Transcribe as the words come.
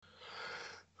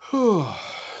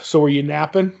So were you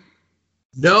napping?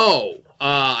 No,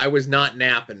 I was not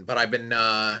napping, but I've been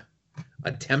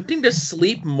attempting to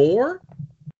sleep more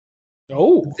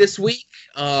Oh, this week.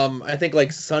 I think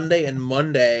like Sunday and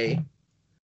Monday,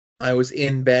 I was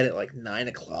in bed at like 9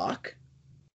 o'clock.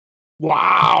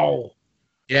 wow.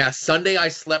 Yeah, Sunday I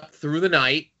slept through the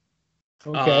night.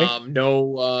 Okay.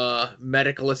 No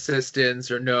medical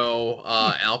assistance or no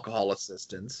alcohol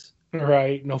assistance.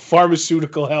 Right. No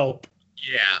pharmaceutical help.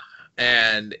 Yeah,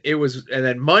 and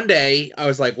then Monday I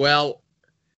was like, well,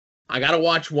 I gotta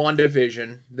watch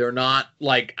WandaVision. They're not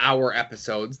like hour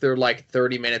episodes; they're like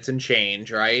 30 minutes and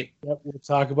change, right? Yep, we'll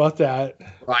talk about that.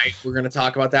 Right. We're gonna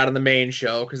talk about that in the main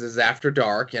show because it's after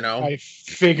dark, you know. I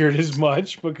figured as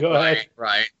much, but go ahead.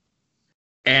 Right.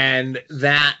 And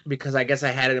that, because I guess I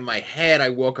had it in my head, I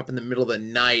woke up in the middle of the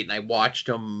night and I watched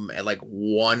them at like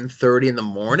 1:30 in the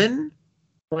morning.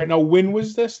 Right now, when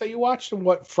was this that you watched them?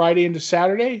 What, Friday into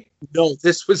Saturday? No,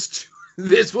 this was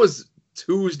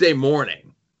Tuesday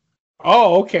morning.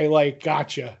 Oh, okay. Like,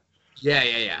 gotcha.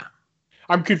 Yeah.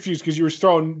 I'm confused because you were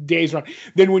throwing days around.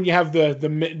 Then when you have the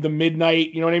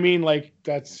midnight, you know what I mean? Like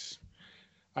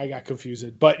I got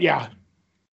confused. But yeah.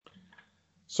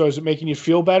 So is it making you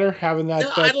feel better having that?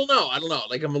 No, I don't know.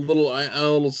 Like I'm a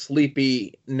little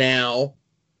sleepy now.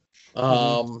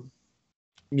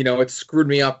 It screwed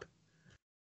me up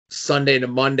Sunday to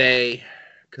Monday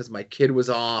because my kid was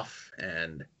off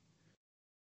and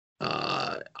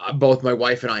both my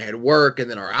wife and I had work,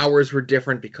 and then our hours were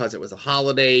different because it was a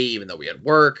holiday, even though we had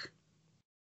work.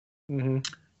 Mm-hmm.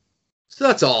 So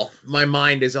that's all. My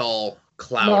mind is all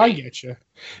cloudy. No, I get you.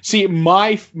 See,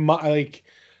 my like,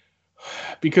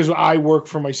 because I work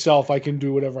for myself, I can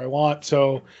do whatever I want.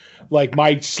 So, like,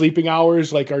 my sleeping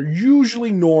hours like are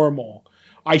usually normal.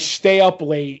 I stay up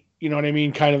late, you know what I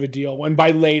mean, kind of a deal. When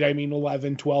by late I mean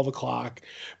 11, 12 o'clock.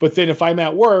 But then if I'm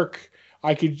at work,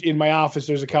 I could, in my office,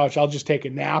 there's a couch. I'll just take a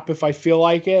nap if I feel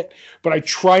like it. But I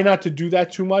try not to do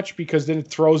that too much because then it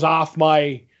throws off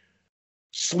my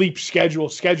sleep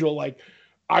schedule. Like,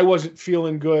 I wasn't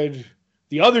feeling good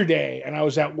the other day and I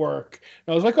was at work.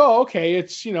 And I was like, oh, okay,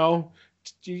 it's,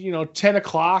 10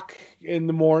 o'clock in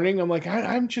the morning. I'm like,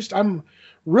 I'm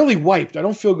really wiped. I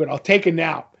don't feel good. I'll take a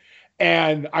nap.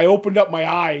 And I opened up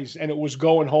my eyes and it was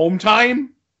going home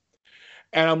time.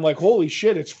 And I'm like, holy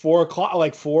shit, it's 4 o'clock,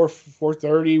 like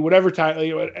 4:30, whatever time.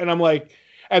 And I'm like,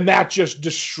 and that just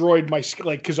destroyed my,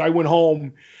 like, cause I went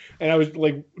home and I was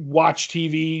like, watch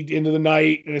TV into the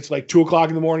night. And it's like 2 o'clock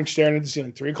in the morning, staring at the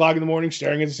ceiling, 3 o'clock in the morning,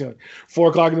 staring at the ceiling, 4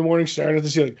 o'clock in the morning, staring at the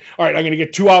ceiling. All right, I'm going to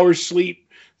get 2 hours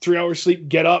sleep, 3 hours sleep,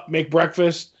 get up, make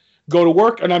breakfast, go to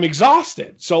work, and I'm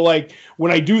exhausted. So like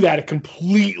when I do that, it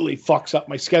completely fucks up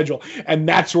my schedule. And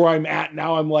that's where I'm at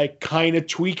now. I'm like kind of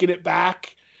tweaking it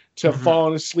back to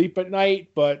falling asleep at night.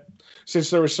 But since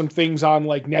there were some things on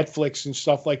like Netflix and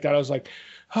stuff like that, I was like,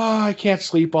 oh, I can't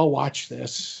sleep. I'll watch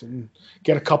this and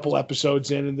get a couple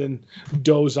episodes in and then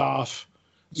doze off.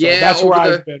 So yeah, that's where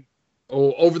I've been.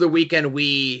 Over the weekend,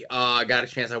 we got a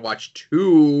chance. I watched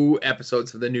 2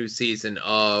 episodes of the new season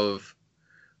of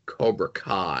Cobra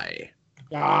Kai.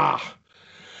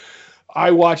 I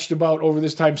watched about over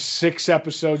this time 6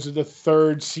 episodes of the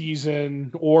 3rd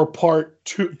season or part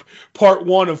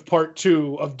 1 of part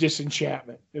 2 of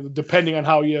Disenchantment, depending on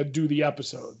how you do the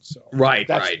episodes. So right.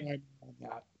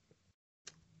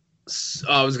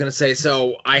 I was gonna say,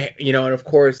 so and of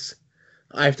course,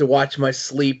 I have to watch my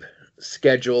sleep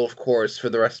schedule, of course, for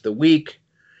the rest of the week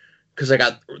because I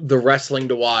got the wrestling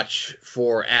to watch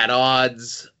for At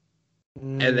Odds,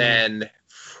 and then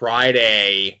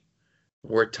Friday.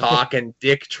 We're talking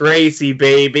Dick Tracy,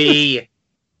 baby.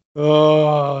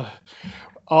 All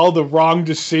the wrong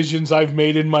decisions I've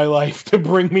made in my life to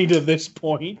bring me to this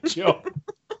point, Joe.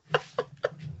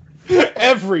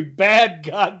 Every bad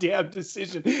goddamn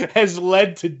decision has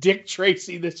led to Dick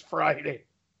Tracy this Friday.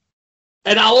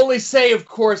 And I'll only say, of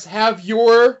course, have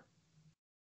your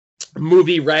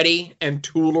movie ready and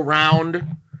tool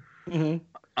around.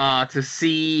 To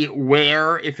see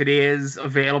where, if it is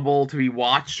available to be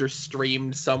watched or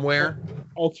streamed somewhere.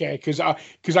 Okay, because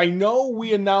I know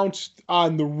we announced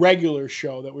on the regular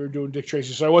show that we were doing Dick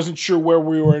Tracy, so I wasn't sure where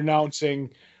we were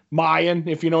announcing Mayan,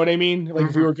 if you know what I mean. Like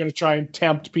if we were going to try and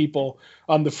tempt people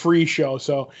on the free show.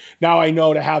 So now I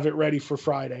know to have it ready for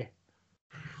Friday.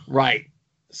 Right.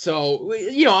 So,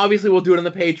 obviously we'll do it on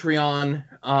the Patreon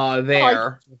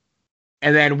there.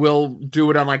 And then we'll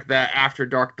do it on like the After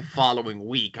Dark the following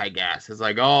week, I guess. It's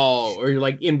like, or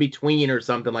like in between or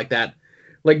something like that.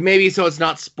 Like maybe so it's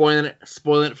not spoiling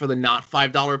it for the not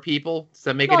 $5 people. Does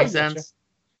that make any sense?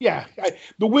 Yeah,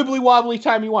 the wibbly wobbly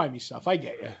timey wimey stuff. I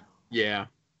get you. Yeah.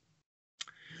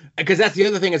 Because that's the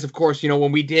other thing is, of course,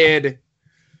 when we did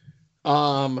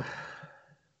Al's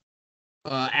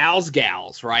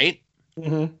Gals, right?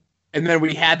 Mm-hmm. And then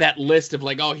we had that list of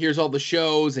like, oh, here's all the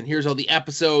shows and here's all the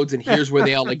episodes and here's where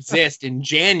they all exist in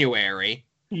January.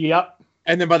 Yep.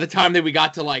 And then by the time that we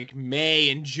got to like May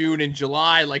and June and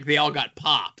July, like they all got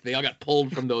popped. They all got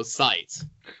pulled from those sites.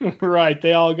 Right.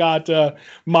 They all got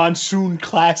Monsoon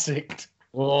Classic.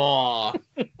 Oh,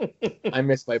 I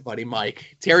miss my buddy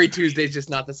Mike. Terry Tuesday's just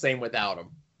not the same without him.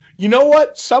 You know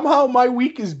what? Somehow my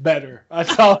week is better.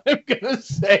 That's all I'm going to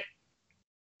say.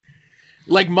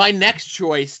 Like my next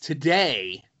choice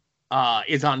today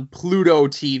is on Pluto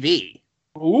TV.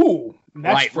 Ooh.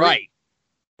 That's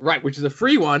Right, which is a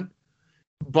free one.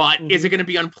 But is it going to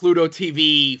be on Pluto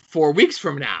TV 4 weeks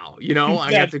from now? I'm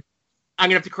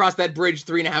gonna have to cross that bridge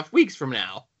 3.5 weeks from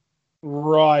now.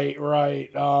 Right.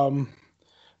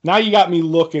 Now you got me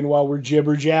looking while we're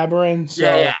jibber jabbering. So,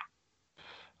 yeah.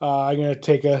 I'm gonna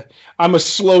take I'm a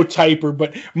slow typer,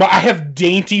 but I have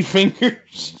dainty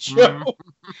fingers, Joe.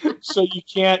 So you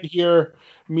can't hear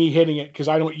me hitting it because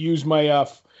I don't use my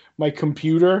my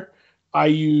computer. I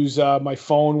use my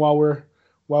phone while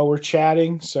we're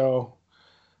chatting. So.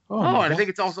 Oh, and I think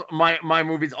it's also my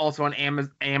movie's also on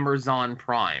Amazon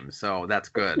Prime, so that's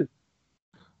good.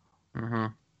 Mm-hmm.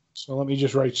 So let me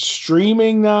just write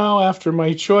streaming now after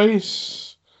my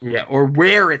choice. Yeah, or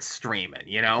where it's streaming,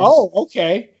 Oh,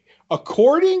 okay.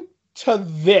 According to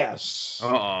this,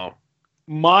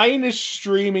 mine is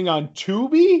streaming on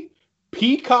Tubi,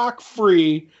 Peacock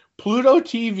Free, Pluto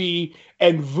TV,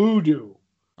 and Vudu.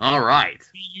 All right.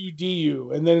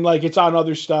 VUDU. And then it's on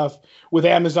other stuff with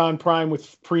Amazon Prime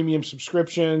with premium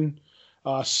subscription,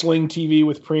 Sling TV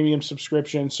with premium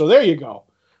subscription. So there you go.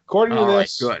 According to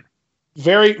this, right, good.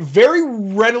 Very, very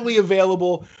readily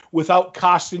available without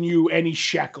costing you any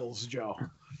shekels, Joe.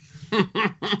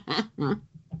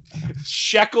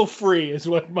 Shekel free is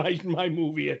what my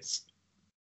movie is.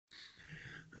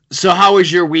 So how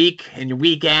was your week and your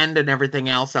weekend and everything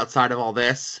else outside of all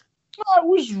this?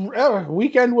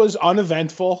 Weekend was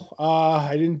uneventful.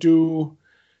 I didn't do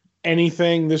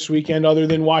anything this weekend other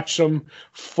than watch some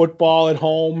football at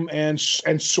home and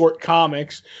sort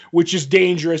comics, which is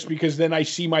dangerous because then I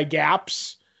see my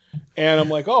gaps and I'm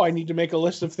like, oh, I need to make a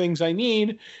list of things I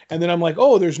need. And then I'm like,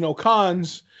 oh, there's no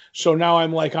cons. So now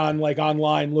I'm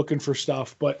online looking for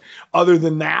stuff. But other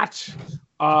than that,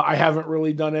 I haven't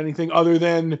really done anything other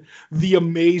than the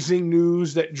amazing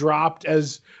news that dropped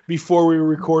as before we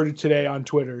recorded today on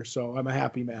Twitter. So I'm a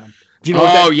happy man. Do you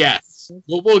know? Yes.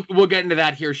 We'll get into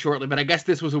that here shortly. But I guess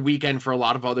this was a weekend for a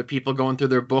lot of other people going through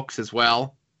their books as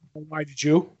well. Why did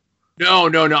you? No.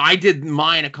 I did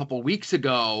mine a couple weeks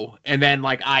ago, and then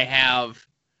I have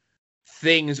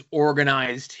things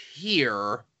organized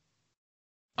here,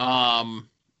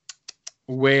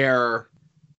 where.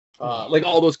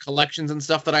 All those collections and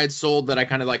stuff that I had sold that I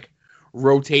kind of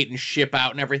rotate and ship out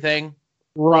and everything.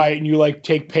 Right, and you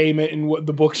take payment and what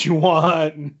the books you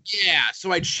want. Yeah,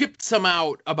 so I'd shipped some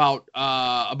out about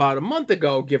a month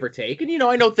ago, give or take. And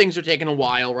I know things are taking a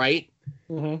while, right?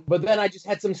 Mm-hmm. But then I just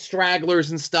had some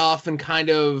stragglers and stuff and kind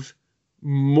of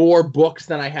more books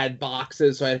than I had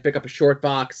boxes, so I had to pick up a short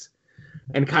box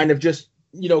and kind of just,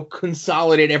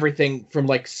 consolidate everything from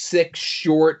 6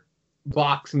 short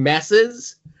box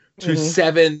messes to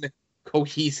 7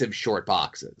 cohesive short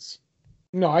boxes.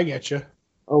 No, I get you.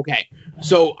 Okay.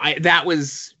 So that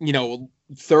was,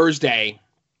 Thursday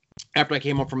after I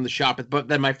came home from the shop. But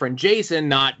then my friend Jason,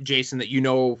 not Jason that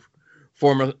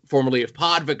formerly of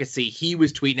Podvocacy, he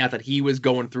was tweeting out that he was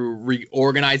going through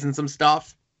reorganizing some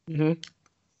stuff. Mm-hmm.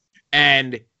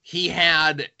 And he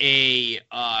had a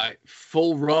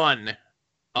full run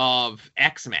of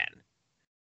X-Men.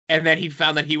 And then he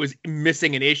found that he was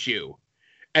missing an issue.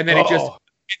 And then it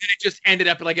just ended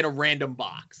up in a random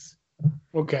box.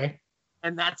 Okay.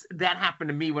 And that happened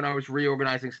to me when I was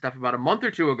reorganizing stuff about a month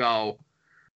or two ago.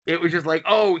 It was just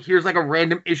here's a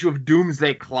random issue of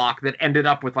Doomsday Clock that ended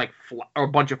up with a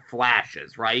bunch of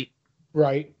flashes, right?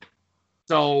 Right.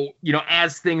 So,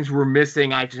 as things were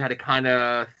missing, I just had to kind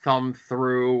of thumb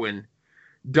through and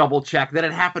double check. That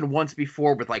had happened once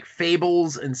before with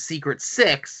Fables and Secret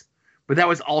Six, but that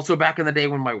was also back in the day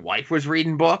when my wife was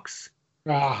reading books.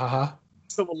 Uh-huh.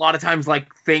 So a lot of times,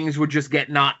 things would just get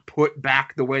not put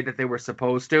back the way that they were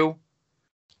supposed to.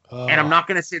 And I'm not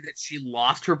going to say that she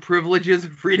lost her privileges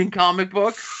of reading comic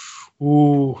books.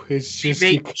 Ooh, she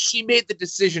made the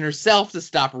decision herself to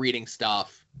stop reading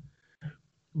stuff.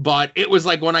 But it was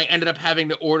when I ended up having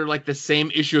to order the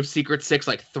same issue of Secret Six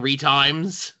 3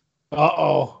 times.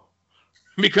 Uh-oh.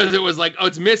 Because it was oh,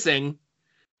 it's missing.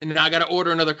 And then I got to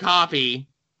order another copy.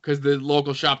 because the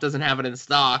local shop doesn't have it in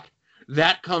stock.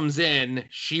 That comes in,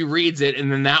 she reads it,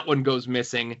 and then that one goes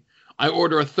missing. I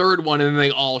order a third one, and then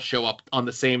they all show up on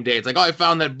the same day. It's like, oh, I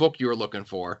found that book you were looking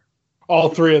for. All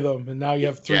three of them, and now you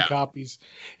have three copies.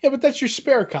 Yeah, but that's your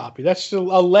spare copy. That's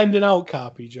still a lending out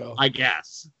copy, Joe. I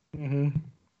guess. Mm-hmm.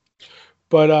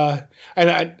 But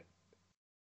and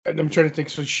I'm trying to think.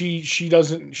 So she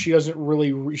doesn't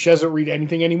read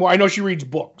anything anymore. I know she reads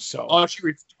books. So she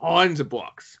reads tons of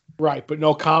books. Right, but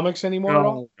no comics anymore at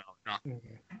all? No.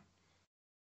 Okay.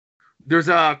 There's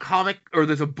a comic, or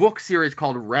there's a book series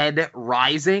called Red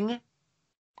Rising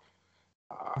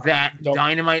that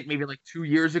Dynamite, maybe like 2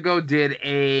 years ago, did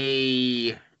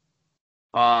a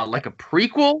like a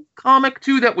prequel comic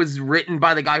to that was written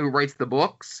by the guy who writes the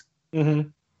books. Mm-hmm.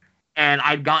 And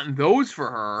I'd gotten those for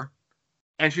her,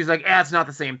 and she's like, it's not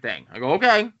the same thing. I go,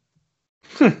 okay.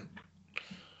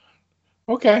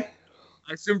 Okay.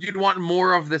 I assumed you'd want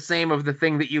more of the same of the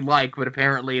thing that you like, but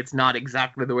apparently it's not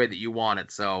exactly the way that you want it.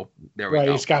 So there we go. Right,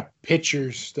 it's got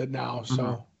pictures that now.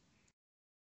 So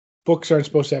books aren't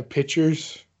supposed to have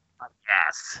pictures.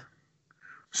 Yes.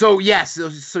 So yes,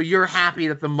 so you're happy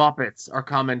that the Muppets are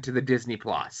coming to the Disney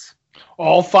Plus.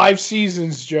 All 5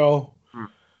 seasons, Joe.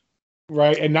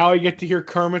 Right, and now I get to hear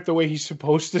Kermit the way he's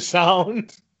supposed to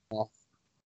sound.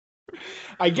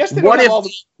 I guess they what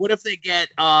if they get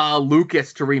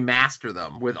Lucas to remaster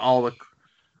them with all the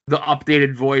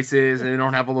updated voices, and they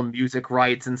don't have all the music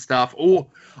rights and stuff? Oh,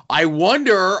 I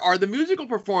wonder, are the musical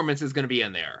performances going to be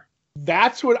in there?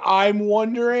 That's what I'm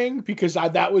wondering, because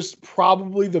that was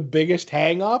probably the biggest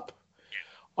hang up.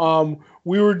 I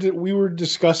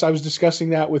was discussing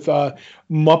that with a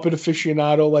Muppet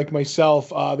aficionado like myself,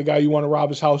 the guy you want to rob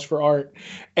his house for art.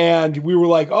 And we were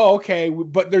like, oh, okay,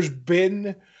 but there's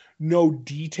been no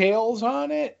details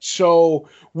on it. So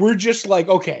we're just like,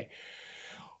 okay,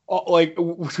 like we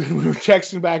were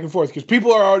texting back and forth because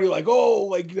people are already like, oh,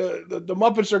 like the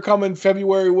Muppets are coming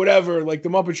February, whatever, like the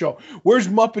Muppet Show. Where's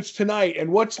Muppets Tonight?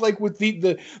 And what's like with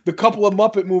the couple of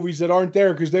Muppet movies that aren't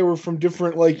there because they were from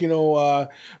different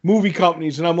movie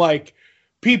companies. And I'm like,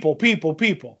 people.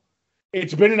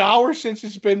 It's been an hour since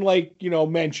it's been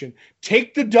mentioned.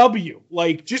 Take the W.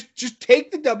 Like just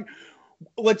take the W.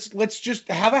 Let's just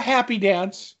have a happy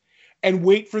dance and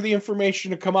wait for the information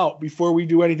to come out before we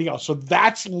do anything else. So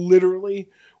that's literally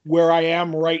where I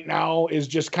am right now, is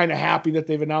just kind of happy that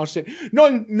they've announced it.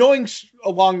 Knowing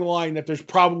along the line that there's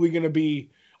probably going to be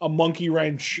a monkey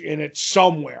wrench in it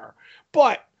somewhere.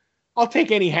 But I'll take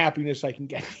any happiness I can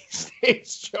get these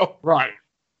days, Joe. Right.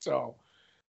 So,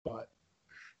 but.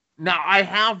 Now, I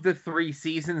have the 3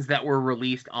 seasons that were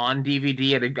released on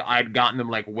DVD. I'd gotten them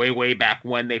way back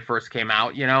when they first came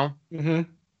out, Mm-hmm.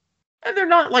 And they're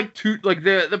not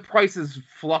the prices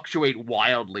fluctuate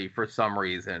wildly for some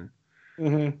reason.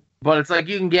 Mm-hmm. But it's like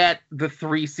you can get the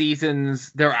 3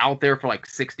 seasons. They're out there for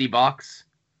 $60.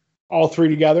 All 3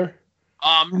 together?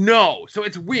 No. So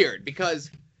it's weird because,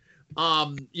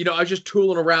 I was just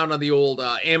tooling around on the old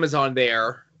Amazon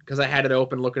there because I had it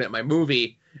open looking at my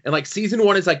movie. And season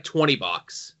 1 is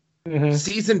 $20. Mm-hmm.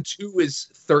 Season 2 is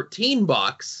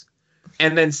 $13.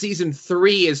 And then season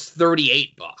 3 is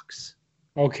 $38.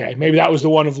 Okay, maybe that was the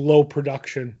one of low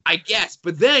production. I guess,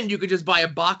 but then you could just buy a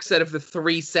box set of the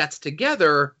 3 sets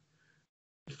together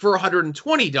for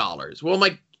 $120. Well, I'm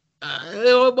like,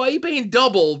 why are you paying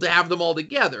double to have them all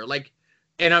together?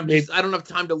 And I don't have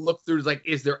time to look through.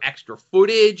 Is there extra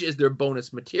footage? Is there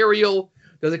bonus material?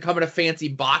 Does it come in a fancy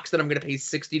box that I'm going to pay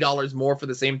 $60 more for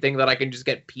the same thing that I can just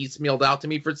get piecemealed out to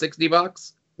me for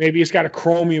 $60? Maybe it's got a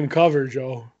chromium cover,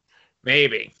 Joe.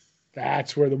 Maybe.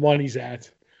 That's where the money's at.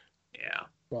 Yeah.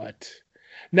 But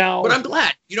I'm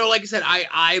glad. Like I said,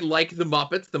 I like the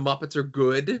Muppets. The Muppets are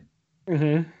good.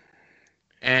 Mm-hmm.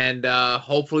 And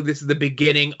hopefully this is the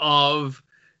beginning of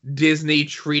Disney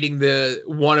treating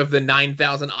one of the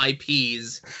 9,000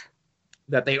 IPs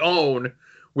that they own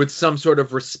with some sort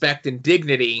of respect and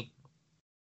dignity.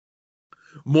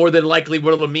 More than likely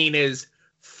what it'll mean is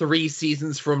 3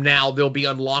 seasons from now, there'll be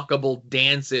unlockable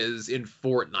dances in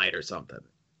Fortnite or something.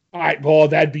 All right, well,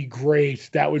 that'd be great.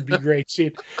 That would be great.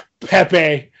 See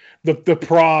Pepe, the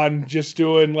prawn, just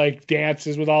doing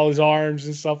dances with all his arms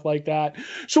and stuff like that.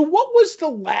 So what was the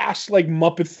last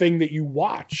Muppet thing that you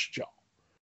watched, Joe?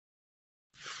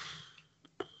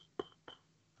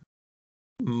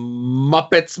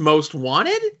 Muppets Most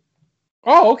Wanted?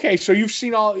 Oh, okay. So you've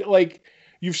seen all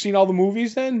the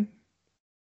movies then?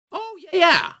 Oh,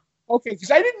 yeah. Okay,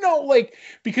 because I didn't know,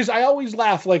 because I always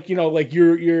laugh,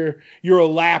 you're a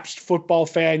lapsed football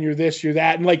fan, you're this, you're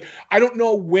that, and I don't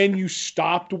know when you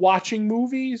stopped watching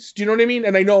movies. Do you know what I mean?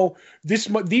 And I know these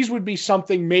would be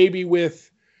something maybe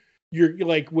with you're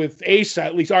like with Asa,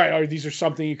 at least, all right, these are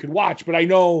something you could watch. But I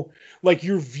know like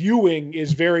your viewing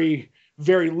is very,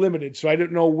 very limited. So I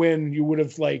don't know when you would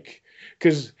have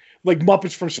because like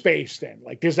Muppets from Space then,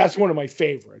 like this, that's one of my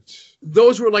favorites.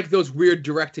 Those were like those weird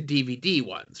direct to DVD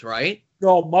ones, right?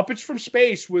 No, Muppets from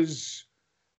Space was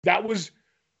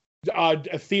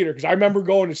a theater because I remember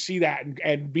going to see that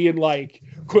and being like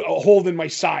holding my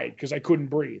side because I couldn't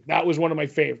breathe. That was one of my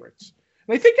favorites.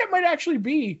 And I think that might actually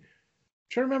be.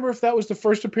 I'm trying to remember if that was the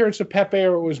first appearance of Pepe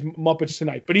or it was Muppets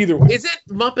Tonight. But either way, is it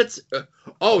Muppets?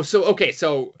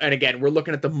 So and again, we're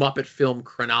looking at the Muppet film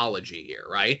chronology here,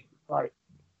 right? Right.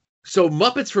 So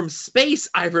Muppets from Space,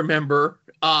 I remember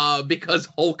because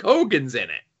Hulk Hogan's in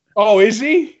it. Oh, is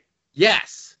he?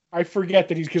 Yes. I forget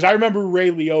that because I remember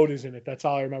Ray Liotta's in it. That's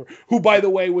all I remember. Who, by the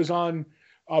way, was on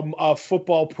a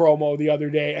football promo the other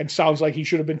day and sounds like he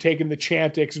should have been taking the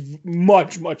Chantix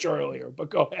much, much earlier. But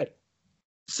go ahead.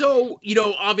 So,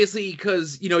 obviously,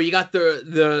 because, you got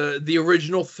the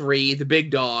original three, the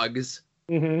big dogs,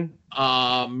 Mm-hmm.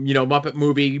 Muppet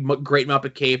Movie, Great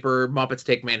Muppet Caper, Muppets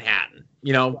Take Manhattan.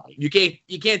 Right. You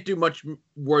can't do much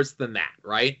worse than that,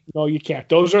 right? No, you can't.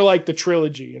 Those are like the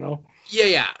trilogy,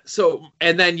 Yeah. So,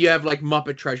 and then you have like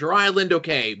Muppet Treasure Island.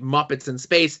 Okay, Muppets in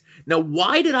Space. Now,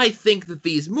 why did I think that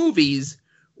these movies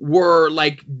were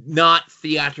like not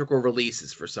theatrical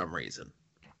releases for some reason?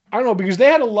 I don't know, because they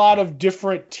had a lot of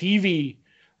different TV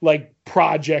like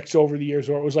projects over the years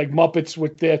where it was like Muppets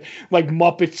with the like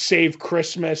Muppets Save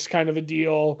Christmas kind of a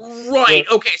deal. Right.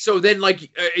 Okay. So then like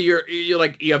you're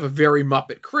like you have a very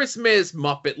Muppet Christmas,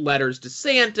 Muppet Letters to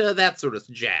Santa, that sort of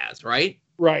jazz, right?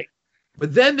 Right.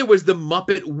 But then there was the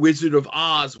Muppet Wizard of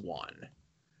Oz one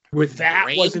with that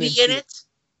Brandy in it.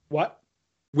 What?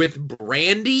 With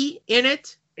Brandy in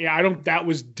it. Yeah, that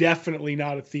was definitely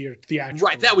not a theatrical.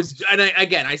 Right. That was, and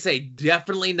I say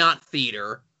definitely not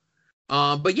theater.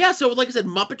 But yeah, so like I said,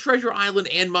 Muppet Treasure Island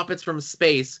and Muppets from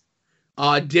Space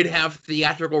did have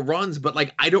theatrical runs, but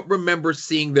like I don't remember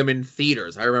seeing them in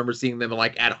theaters. I remember seeing them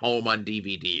like at home on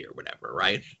DVD or whatever,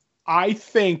 right? I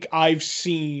think I've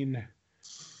seen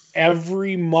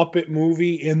every Muppet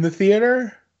movie in the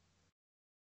theater.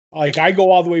 Like I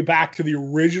go all the way back to the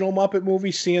original Muppet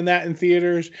movie, seeing that in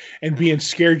theaters and being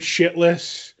scared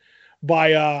shitless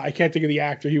by I can't think of the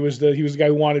actor. He was the guy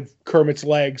who wanted Kermit's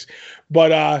legs,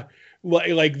 but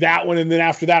like that one, and then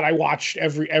after that, I watched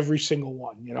every single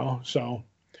one. So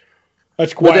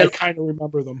that's why I kind of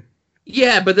remember them.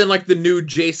 Yeah, but then like the new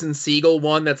Jason Segel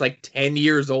one that's like 10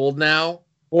 years old now.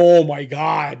 Oh my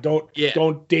God!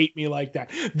 Don't date me like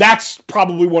that. That's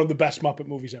probably one of the best Muppet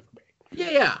movies ever made.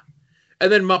 Yeah.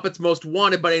 And then Muppets Most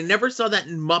Wanted, but I never saw that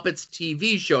in Muppets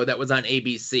TV show that was on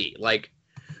ABC. Like,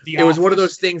 it was one of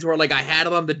those things where, like, I had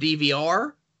it on the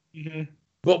DVR,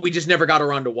 but we just never got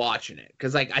around to watching it.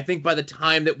 Because, like, I think by the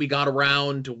time that we got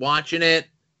around to watching it,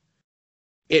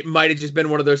 it might have just been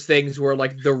one of those things where,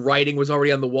 like, the writing was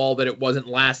already on the wall that it wasn't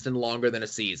lasting longer than a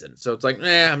season. So it's like,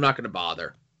 I'm not going to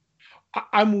bother.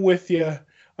 I'm with you.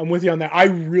 I'm with you on that. I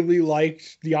really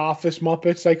liked The Office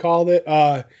Muppets, I called it.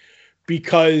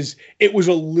 Because it was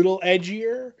a little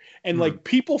edgier and like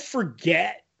people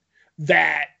forget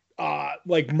that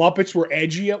like Muppets were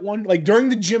edgy at one, like during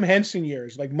the Jim Henson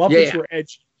years, like Muppets were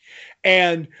edgy,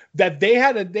 and that they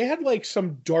had like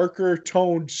some darker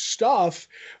toned stuff,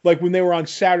 like when they were on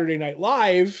Saturday Night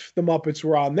Live, the Muppets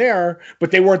were on there,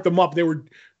 but they weren't the Muppets, they were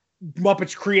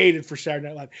Muppets created for Saturday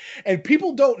Night Live. And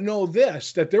people don't know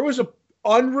this, that there was a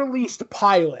unreleased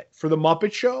pilot for the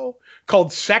Muppet Show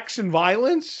called Sex and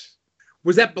Violence.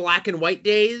 Was that Black and White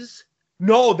days?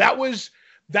 No, that was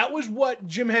what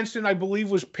Jim Henson, I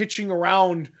believe, was pitching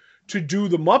around to do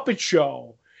the Muppet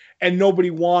Show, and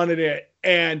nobody wanted it.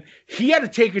 And he had to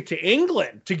take it to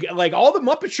England to get, like, all the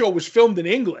Muppet Show was filmed in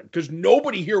England because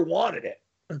nobody here wanted it,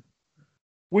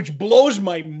 which blows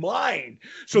my mind.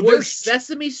 So was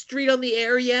Sesame Street on the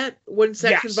air yet when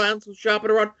Sex and Violence was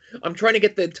shopping around? I'm trying to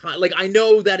get the time. Like, I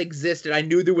know that existed. I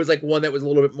knew there was like one that was a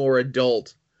little bit more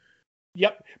adult.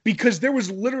 Yep, because there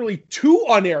was literally 2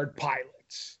 unaired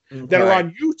pilots that are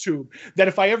on YouTube that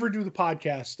if I ever do the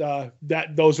podcast,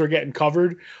 that those are getting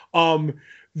covered.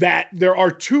 That there are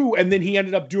 2, and then he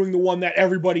ended up doing the one that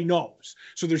everybody knows.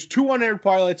 So there's 2 unaired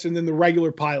pilots and then the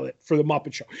regular pilot for the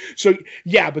Muppet Show. So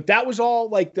yeah, but that was all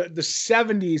like the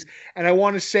 70s, and I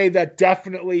want to say that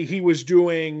definitely he was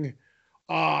doing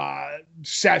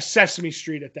Sesame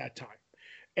Street at that time.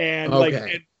 And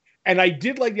like and I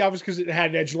did like The Office because it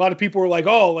had an edge. A lot of people were like,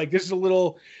 oh, like this is a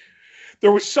little,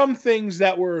 there were some things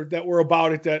that were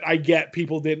about it that I get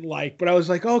people didn't like, but I was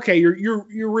like, okay, you're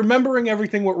remembering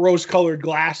everything with rose-colored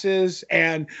glasses,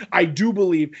 and I do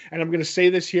believe, and I'm going to say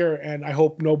this here, and I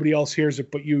hope nobody else hears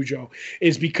it but you, Joe,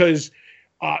 is because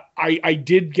I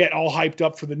did get all hyped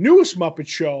up for the newest Muppet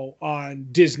Show on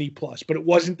Disney Plus, but it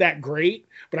wasn't that great.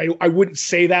 But I wouldn't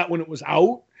say that when it was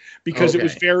out because it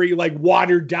was very like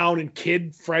watered down and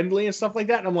kid friendly and stuff like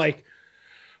that. And I'm like,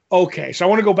 okay, so I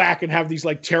want to go back and have these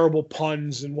like terrible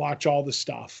puns and watch all the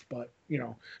stuff. But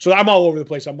so I'm all over the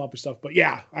place on Muppet stuff. But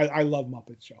yeah, I love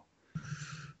Muppet Show.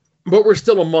 But we're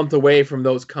still a month away from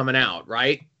those coming out,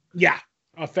 right? Yeah,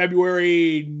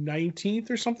 February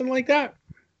 19th or something like that.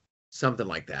 Something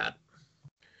like that.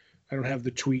 I don't have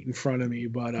the tweet in front of me,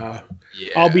 but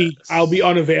yes. I'll be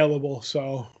unavailable.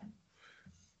 So,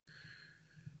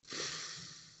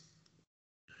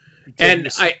 and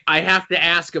I have to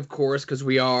ask, of course, because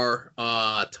we are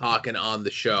talking on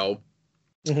the show.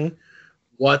 Mm-hmm.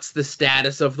 What's the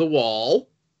status of the wall?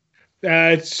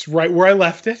 It's right where I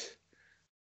left it.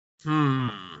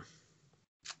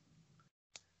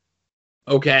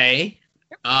 Okay.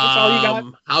 That's all you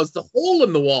got. How's the hole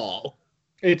in the wall?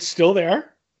 It's still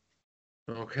there.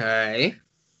 Okay.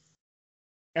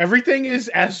 Everything is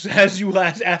as you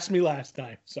asked me last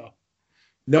time. So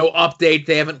no update.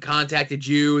 They haven't contacted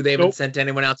you. They haven't sent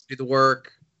anyone else to do the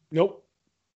work. Nope.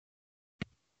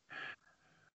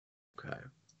 Okay.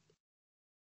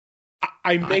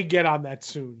 I may get on that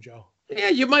soon, Joe. Yeah,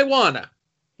 you might wanna.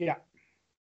 Yeah.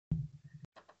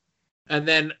 And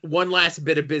then one last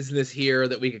bit of business here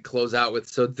that we could close out with.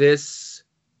 So this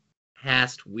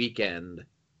past weekend,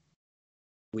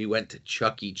 we went to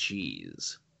Chuck E.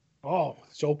 Cheese. Oh,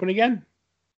 it's open again?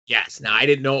 Yes. Now, I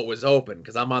didn't know it was open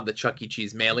because I'm on the Chuck E.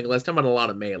 Cheese mailing list. I'm on a lot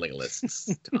of mailing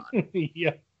lists.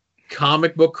 Yeah.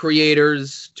 Comic book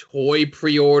creators, toy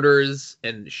pre-orders,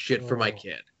 and shit for my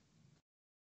kid.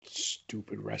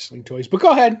 Stupid wrestling toys. But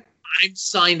go ahead. I've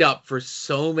signed up for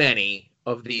so many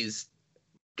of these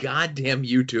goddamn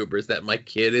YouTubers that my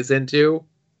kid is into.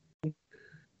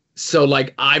 So,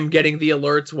 like, I'm getting the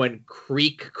alerts when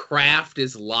Creek Craft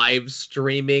is live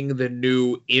streaming the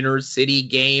new Inner City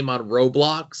game on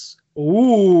Roblox.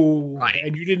 Ooh. Right.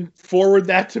 And you didn't forward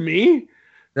that to me?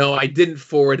 No, I didn't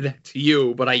forward that to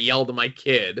you, but I yelled at my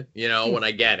kid, when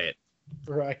I get it.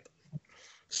 Right.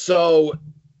 So,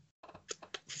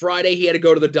 Friday he had to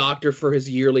go to the doctor for his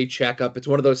yearly checkup. It's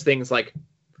one of those things like,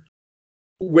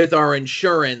 with our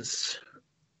insurance,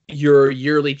 your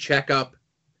yearly checkup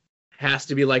has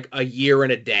to be like a year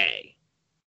and a day.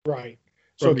 Right.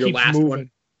 So it keeps moving.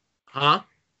 One. Huh?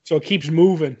 So it keeps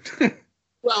moving.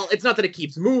 Well, it's not that it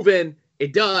keeps moving.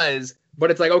 It does. But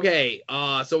it's like, okay,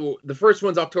 so the first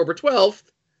one's October 12th.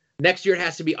 Next year it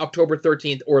has to be October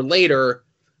 13th or later.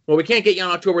 Well, we can't get you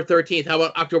on October 13th. How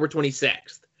about October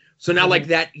 26th? So now, like,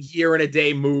 that year and a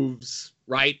day moves,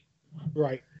 right?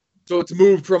 Right. So it's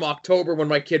moved from October when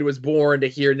my kid was born to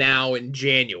here now in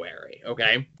January,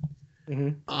 okay?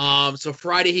 Mm-hmm. So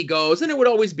Friday he goes, and it would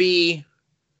always be,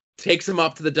 takes him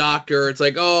up to the doctor. It's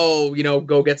like, oh,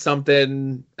 go get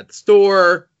something at the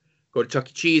store, go to Chuck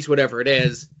E. Cheese, whatever it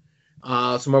is.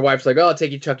 So my wife's like, oh, I'll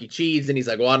take you to Chuck E. Cheese. And he's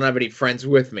like, well, I don't have any friends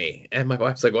with me. And my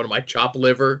wife's like, what am I, chop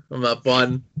liver? I'm not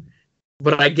fun.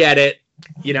 But I get it,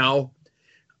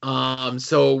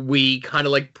 So we kind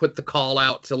of like put the call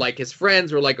out to like his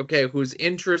friends. We're like, okay, who's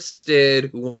interested?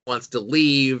 Who wants to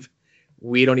leave?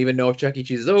 We don't even know if Chuck E.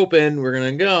 Cheese is open. We're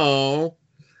going to go.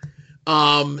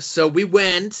 So we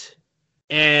went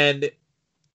and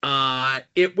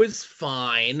it was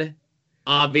fine.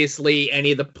 Obviously,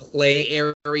 any of the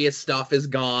play area stuff is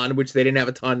gone, which they didn't have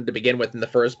a ton to begin with in the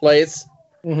first place.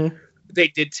 Mm-hmm. They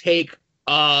did take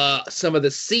some of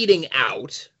the seating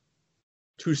out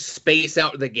to space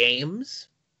out the games.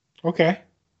 Okay.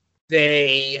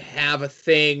 They have a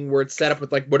thing where it's set up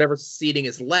with like whatever seating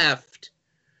is left,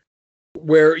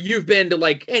 where you've been to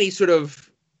like any sort of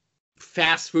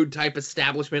fast food type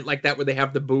establishment like that, where they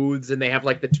have the booths and they have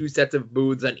like the two sets of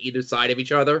booths on either side of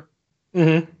each other.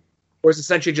 Mm-hmm. Or it's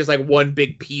essentially just like one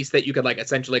big piece that you could like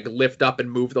essentially like lift up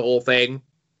and move the whole thing.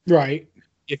 Right.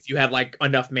 If you had like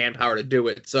enough manpower to do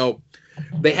it. So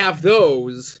they have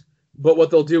those, but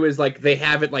what they'll do is like they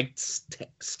have it like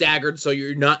staggered so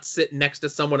you're not sitting next to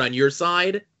someone on your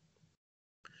side.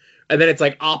 And then it's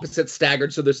like opposite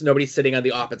staggered so there's nobody sitting on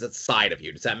the opposite side of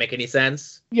you. Does that make any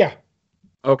sense? Yeah.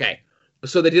 Okay.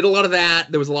 So they did a lot of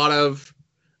that. There was a lot of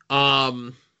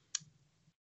hand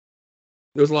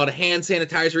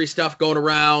sanitizer stuff going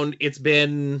around. It's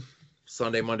been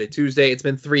Sunday, Monday, Tuesday. It's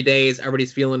been 3 days.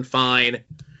 Everybody's feeling fine.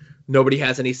 Nobody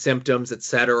has any symptoms,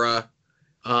 etc.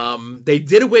 They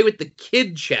did away with the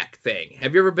kid check thing.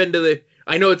 Have you ever been to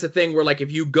I know it's a thing where, like,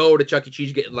 if you go to Chuck E. Cheese,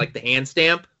 you get, like, the hand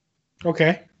stamp.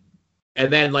 Okay.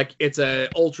 And then, like, it's a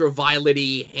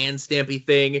ultraviolet-y hand stampy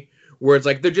thing where it's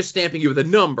like they're just stamping you with a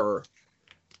number.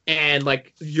 And,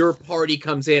 like, your party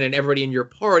comes in and everybody in your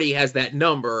party has that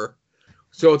number.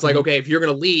 So it's like, okay, if you're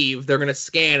going to leave, they're going to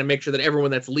scan and make sure that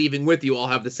everyone that's leaving with you all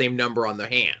have the same number on their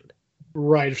hand.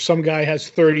 Right. If some guy has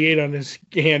 38 on his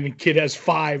hand and kid has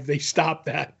 5, they stop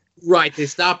that. Right. They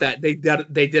stopped that. They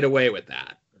did away with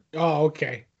that. Oh,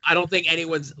 okay. I don't think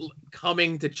anyone's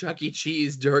coming to Chuck E.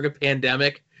 Cheese during a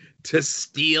pandemic to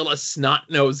steal a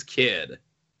snot-nosed kid.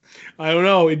 I don't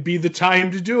know. It'd be the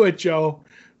time to do it, Joe.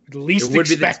 At least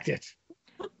expect it.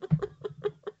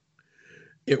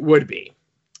 It would be.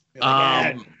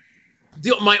 My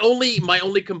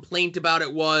only complaint about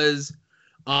it was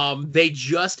they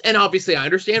just, and obviously I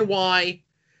understand why,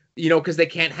 because they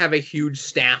can't have a huge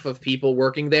staff of people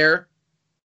working there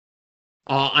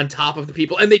on top of the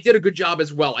people, and they did a good job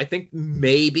as well. I think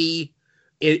maybe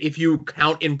if you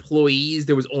count employees,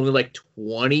 there was only like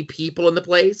 20 people in the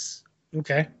place.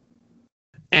 Okay.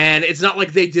 And it's not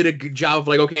like they did a good job of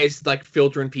like, okay, it's like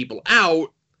filtering people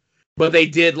out. But they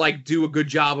did, like, do a good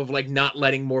job of, like, not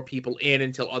letting more people in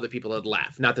until other people had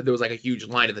left. Not that there was, like, a huge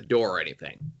line at the door or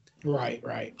anything. Right,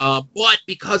 right. But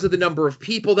because of the number of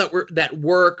people that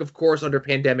work, of course, under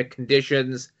pandemic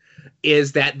conditions,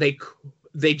 is that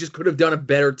they just could have done a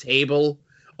better table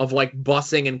of, like,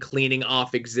 bussing and cleaning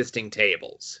off existing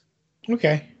tables.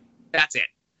 Okay. That's it.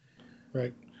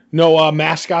 Right. No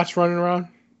mascots running around?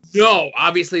 No,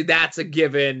 obviously that's a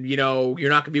given. You're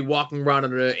not going to be walking around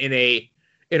in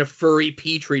a furry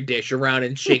petri dish around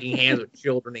and shaking hands with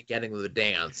children and getting them to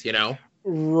dance,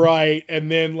 Right. And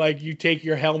then, like, you take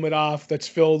your helmet off that's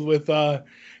filled with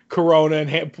Corona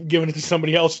and giving it to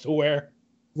somebody else to wear.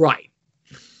 Right.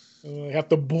 You have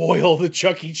to boil the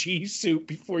Chuck E. Cheese soup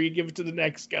before you give it to the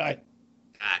next guy.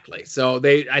 Exactly. So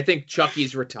I think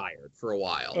Chucky's retired for a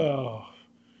while. Oh,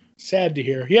 sad to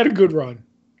hear. He had a good run.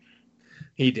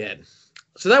 He did.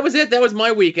 So that was it. That was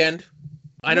my weekend.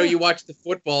 I know you watched the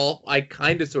football. I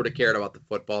kind of sort of cared about the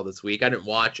football this week. I didn't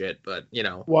watch it, but,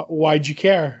 Why'd you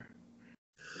care?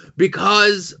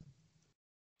 Because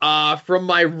from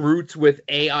my roots with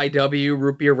AIW,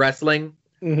 Root Beer Wrestling,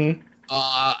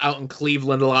 out in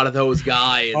Cleveland, a lot of those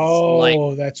guys.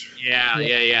 Oh, that's...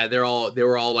 Yeah. They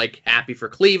were all, like, happy for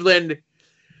Cleveland.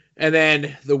 And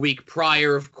then the week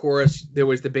prior, of course, there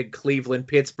was the big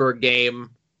Cleveland-Pittsburgh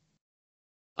game.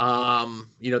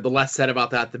 The less said about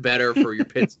that, the better for your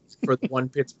for the one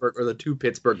Pittsburgh or the two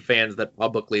Pittsburgh fans that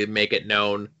publicly make it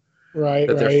known, right?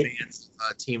 That they're fans,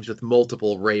 teams with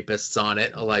multiple rapists on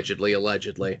it, allegedly.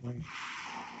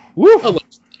 Woo!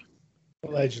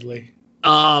 Allegedly.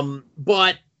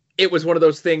 But it was one of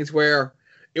those things where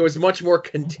it was much more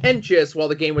contentious while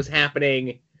the game was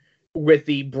happening with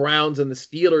the Browns and the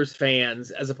Steelers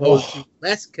fans, as opposed to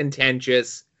less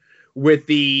contentious with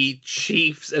the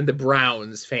Chiefs and the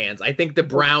Browns fans. I think the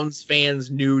Browns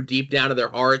fans knew deep down in their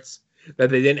hearts that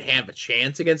they didn't have a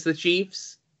chance against the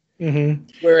Chiefs. Mm-hmm.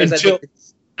 Whereas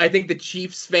I think the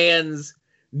Chiefs fans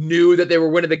knew that they were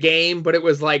winning the game, but it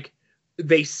was like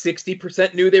they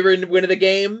 60% knew they were winning the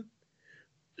game.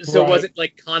 So It wasn't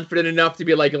like confident enough to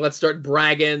be like, let's start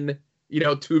bragging,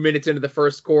 2 minutes into the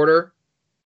first quarter.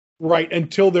 Right,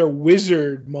 until their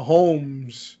wizard,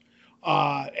 Mahomes,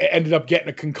 ended up getting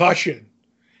a concussion.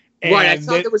 And right, I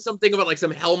thought there was something about like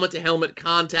some helmet-to-helmet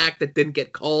contact that didn't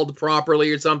get called properly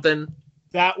or something.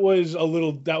 That was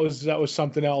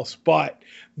something else. But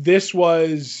this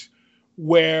was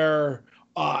where,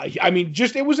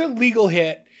 it was a legal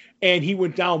hit, and he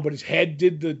went down, but his head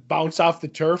did the bounce off the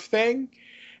turf thing.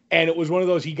 And it was one of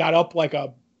those, he got up like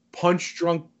a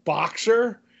punch-drunk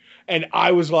boxer. And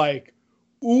I was like,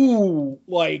 ooh,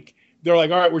 like, they're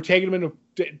like, all right, we're taking him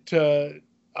into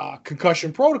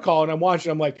concussion protocol. And I'm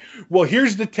watching, I'm like, well,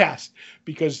 here's the test,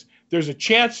 because there's a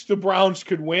chance the Browns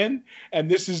could win, and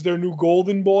this is their new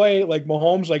golden boy, like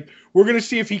Mahomes. Like, we're gonna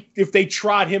see if they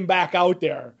trot him back out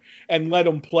there and let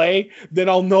him play, then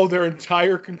I'll know their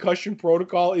entire concussion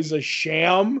protocol is a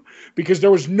sham, because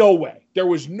there was no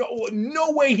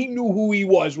way he knew who he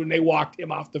was when they walked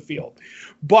him off the field.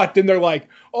 But then they're like,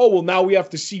 oh, well, now we have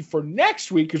to see for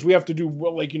next week, because we have to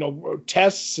do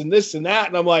tests and this and that.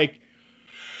 And I'm like,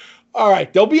 all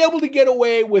right, they'll be able to get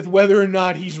away with whether or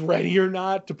not he's ready or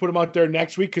not to put him out there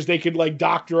next week, because they could like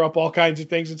doctor up all kinds of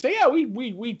things and say, yeah,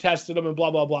 we tested him and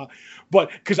blah, blah, blah. But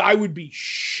because I would be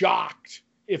shocked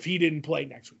if he didn't play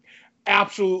next week.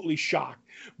 Absolutely shocked.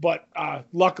 But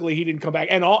luckily he didn't come back.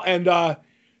 And the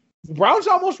Browns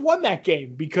almost won that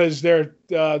game because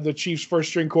the Chiefs' first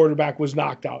string quarterback was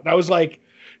knocked out. And I was like,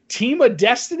 Team of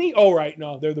Destiny? Oh, right.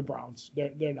 No, they're the Browns.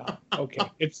 They're not. Okay.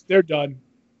 They're done.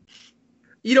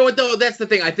 You know what, though? That's the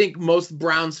thing. I think most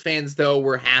Browns fans, though,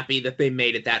 were happy that they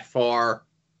made it that far.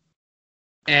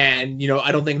 And,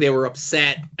 I don't think they were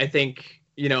upset. I think,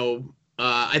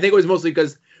 I think it was mostly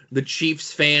because the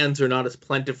Chiefs fans are not as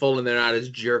plentiful and they're not as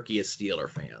jerky as Steeler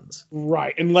fans.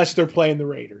 Right, unless they're playing the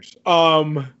Raiders.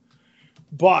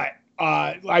 But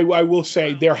I will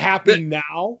say they're happy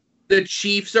now. The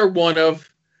Chiefs are one of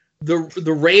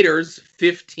the Raiders'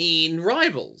 15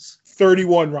 rivals.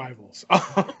 31 rivals.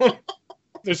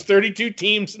 There's 32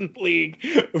 teams in the league.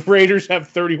 Raiders have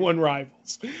 31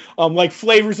 rivals. Like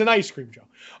flavors and ice cream, Joe.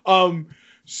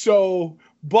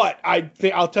 But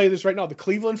I'll tell you this right now. The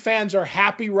Cleveland fans are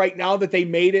happy right now that they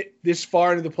made it this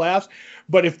far into the playoffs.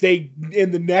 But if they, in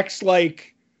the next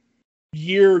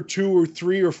year or 2 or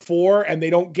 3 or 4, and they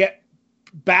don't get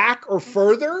back or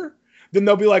further, then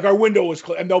they'll be like, our window was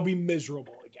closed, and they'll be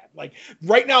miserable again. Like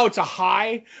right now it's a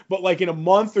high, but in a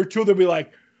month or 2, they'll be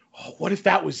like, oh, what if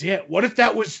that was it? What if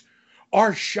that was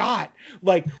our shot?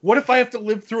 What if I have to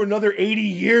live through another 80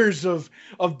 years of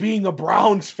being a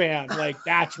Browns fan?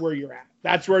 That's where you're at.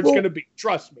 That's where it's going to be.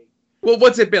 Trust me. Well,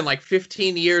 what's it been,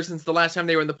 15 years since the last time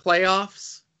they were in the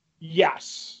playoffs?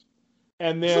 Yes.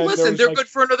 And then so listen, they're good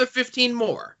for another 15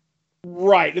 more.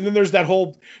 Right. And then there's that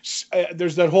whole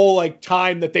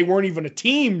time that they weren't even a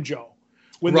team, Joe.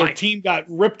 When their team got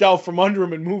ripped out from under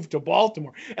them and moved to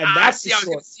Baltimore, and that's I was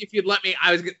going to see if you'd let me.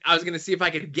 I was going to see if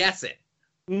I could guess it.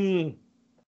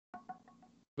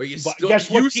 But you stole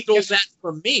that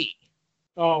from me.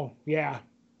 Oh yeah,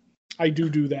 I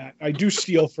do that. I do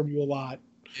steal from you a lot.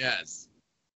 Yes.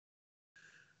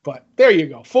 But there you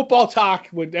go. Football talk,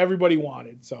 what everybody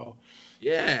wanted. So.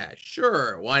 Yeah,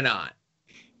 sure. Why not?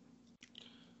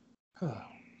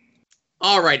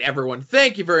 All right, everyone.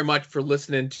 Thank you very much for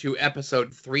listening to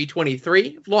episode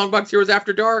 323 of Longbox Heroes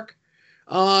After Dark.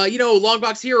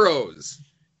 Longbox Heroes.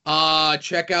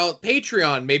 Check out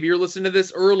Patreon. Maybe you're listening to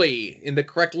this early in the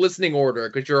correct listening order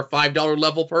because you're a $5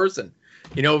 level person.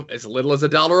 As little as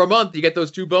 $1 a month, you get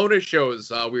those 2 bonus shows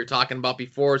we were talking about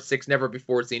before, 6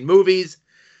 never-before-seen movies,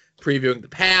 previewing the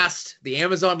past, the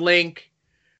Amazon link,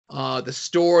 the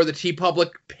store, the TeePublic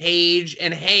page,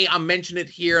 and hey, I'm mentioning it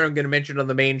here, and I'm going to mention it on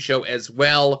the main show as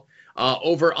well.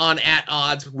 Over on At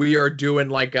Odds, we are doing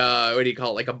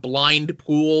a blind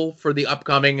pool for the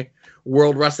upcoming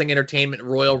World Wrestling Entertainment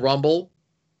Royal Rumble.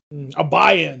 A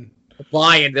buy-in.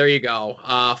 There you go.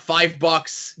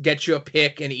 $5 gets you a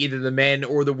pick in either the men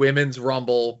or the women's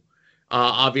Rumble.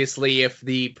 Obviously, if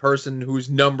the person whose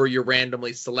number you're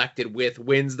randomly selected with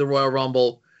wins the Royal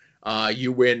Rumble,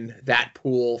 you win that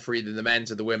pool for either the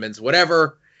men's or the women's,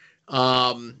 whatever.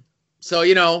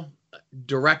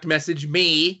 Direct message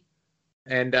me,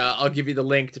 and I'll give you the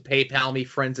link to PayPal me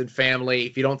friends and family.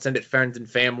 If you don't send it friends and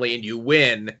family and you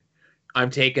win, I'm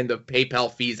taking the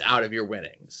PayPal fees out of your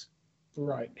winnings.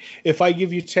 Right. If I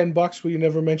give you $10, will you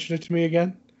never mention it to me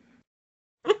again?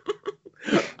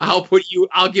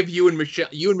 I'll give you and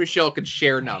Michelle can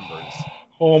share numbers.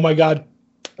 Oh my God.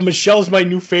 Michelle's my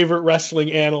new favorite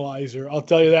wrestling analyzer. I'll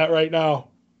tell you that right now.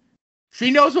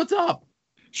 She knows what's up.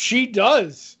 She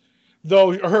does.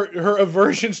 Though her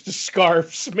aversions to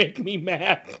scarves make me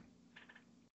mad.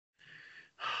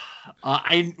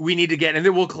 We need to get, and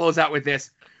then we'll close out with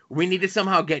this. We need to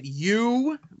somehow get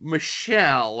you,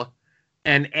 Michelle,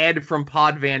 and Ed from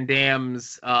Pod Van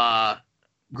Dam's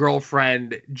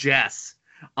girlfriend Jess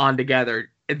on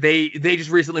together. They just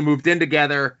recently moved in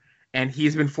together, and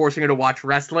he's been forcing her to watch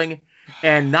wrestling.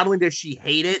 And not only does she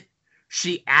hate it,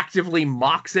 she actively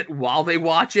mocks it while they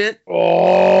watch it.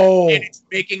 Oh, and it's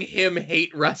making him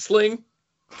hate wrestling.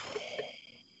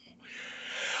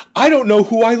 I don't know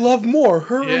who I love more,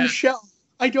 her or Michelle.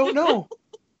 I don't know.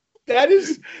 That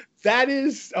is.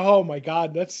 Oh my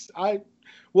God,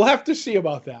 we'll have to see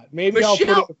about that. Maybe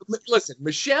Michelle, listen,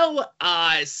 Michelle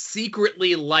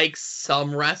secretly likes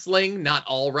some wrestling, not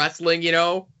all wrestling,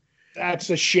 That's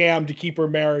a sham to keep her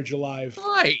marriage alive.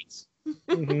 Right.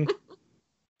 Mm-hmm.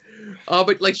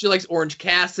 But she likes Orange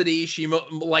Cassidy. She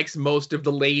likes most of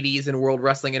the ladies in World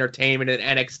Wrestling Entertainment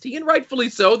and NXT, and rightfully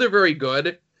so. They're very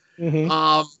good.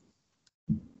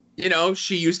 Mm-hmm.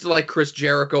 She used to like Chris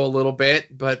Jericho a little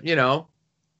bit, but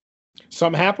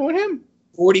something happened with him.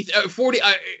 40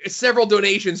 several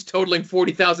donations totaling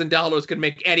 $40,000 could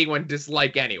make anyone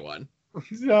dislike anyone.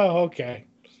 Oh, okay.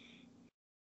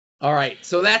 All right,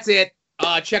 so that's it.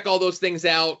 Check all those things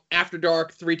out. After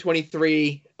Dark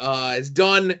 323 is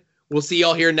done. We'll see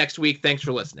y'all here next week. Thanks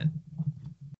for listening.